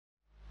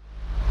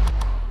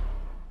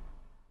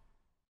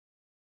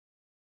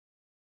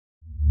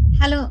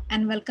Hello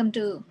and welcome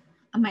to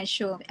my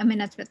show,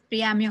 Minutes with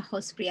Priya. I'm your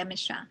host, Priya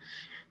Mishra.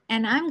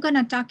 And I'm going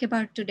to talk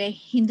about today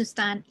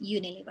Hindustan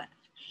Unilever.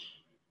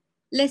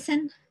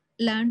 Listen,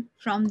 learn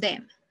from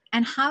them,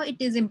 and how it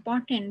is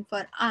important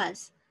for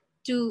us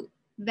to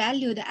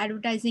value the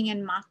advertising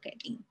and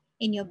marketing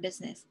in your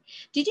business.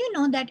 Did you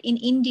know that in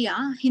India,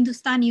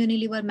 Hindustan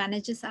Unilever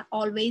managers are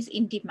always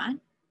in demand?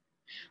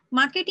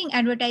 Marketing,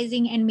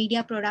 advertising, and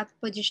media product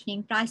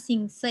positioning,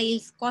 pricing,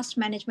 sales, cost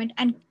management,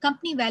 and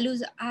company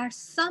values are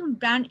some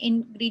brand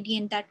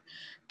ingredients that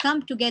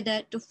come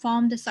together to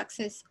form the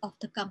success of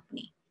the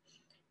company.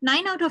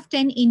 9 out of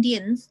 10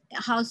 Indians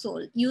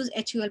households use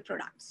HUL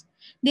products.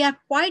 They are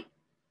quite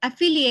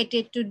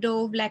affiliated to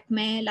Dove,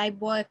 Lakme,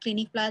 Lifebuoy,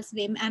 Clinic Plus,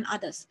 Vim, and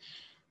others.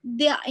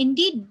 They are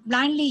indeed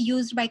blindly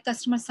used by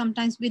customers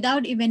sometimes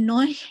without even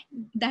knowing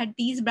that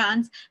these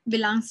brands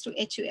belongs to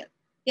HUL.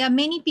 There are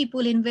many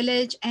people in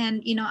village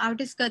and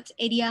outskirts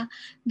area.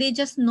 They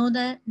just know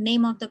the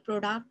name of the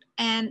product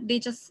and they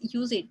just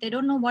use it. They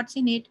don't know what's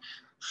in it,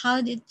 how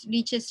it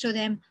reaches to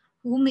them,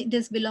 whom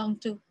this belong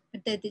to,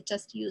 but they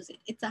just use it.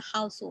 It's a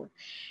household.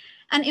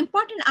 An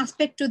important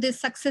aspect to this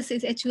success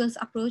is HUL's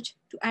approach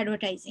to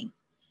advertising.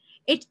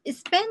 It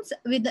spends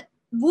with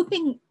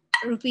whooping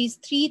rupees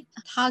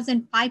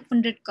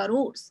 3,500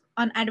 crores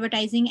on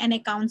advertising and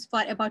accounts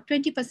for about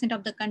 20%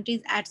 of the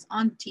country's ads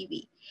on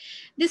TV.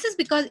 This is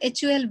because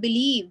HUL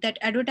believe that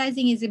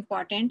advertising is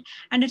important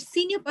and a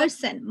senior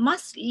person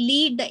must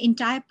lead the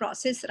entire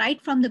process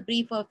right from the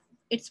brief of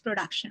its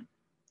production.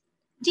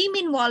 Team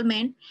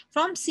involvement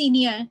from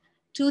senior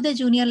to the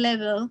junior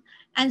level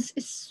and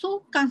is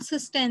so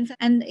consistent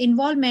and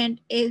involvement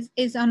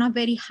is on a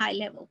very high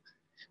level.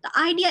 The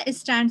idea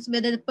stands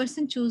whether the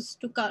person chooses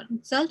to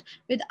consult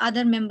with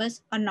other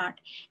members or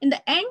not. In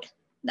the end,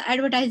 the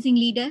advertising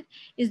leader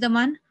is the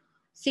one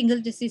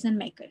single decision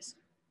makers.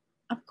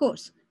 Of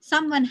course,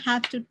 someone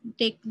have to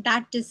take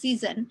that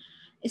decision,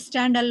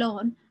 stand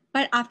alone,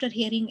 but after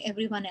hearing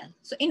everyone else.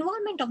 So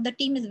involvement of the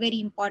team is very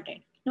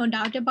important, no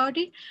doubt about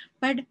it.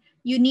 But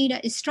you need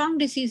a strong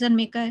decision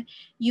maker.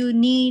 You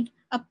need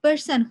a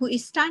person who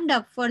is stand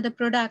up for the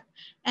product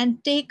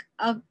and take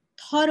a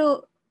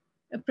thorough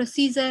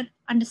procedure,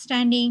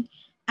 understanding,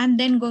 and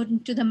then go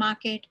into the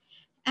market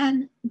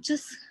and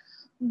just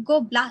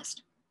go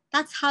blast.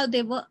 That's how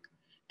they work.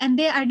 And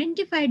they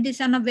identified this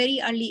on a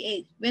very early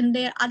age when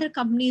their other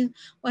companies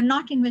were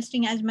not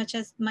investing as much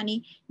as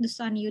money.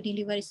 Hindustan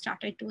Unilever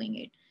started doing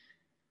it.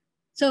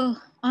 So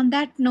on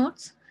that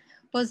note,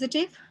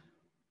 positive,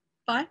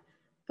 but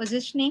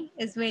positioning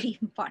is very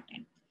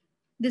important.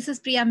 This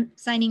is Priya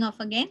signing off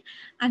again.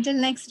 Until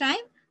next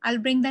time, I'll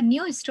bring the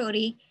new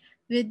story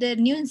with the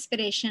new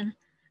inspiration.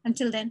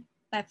 Until then,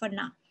 bye for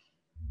now.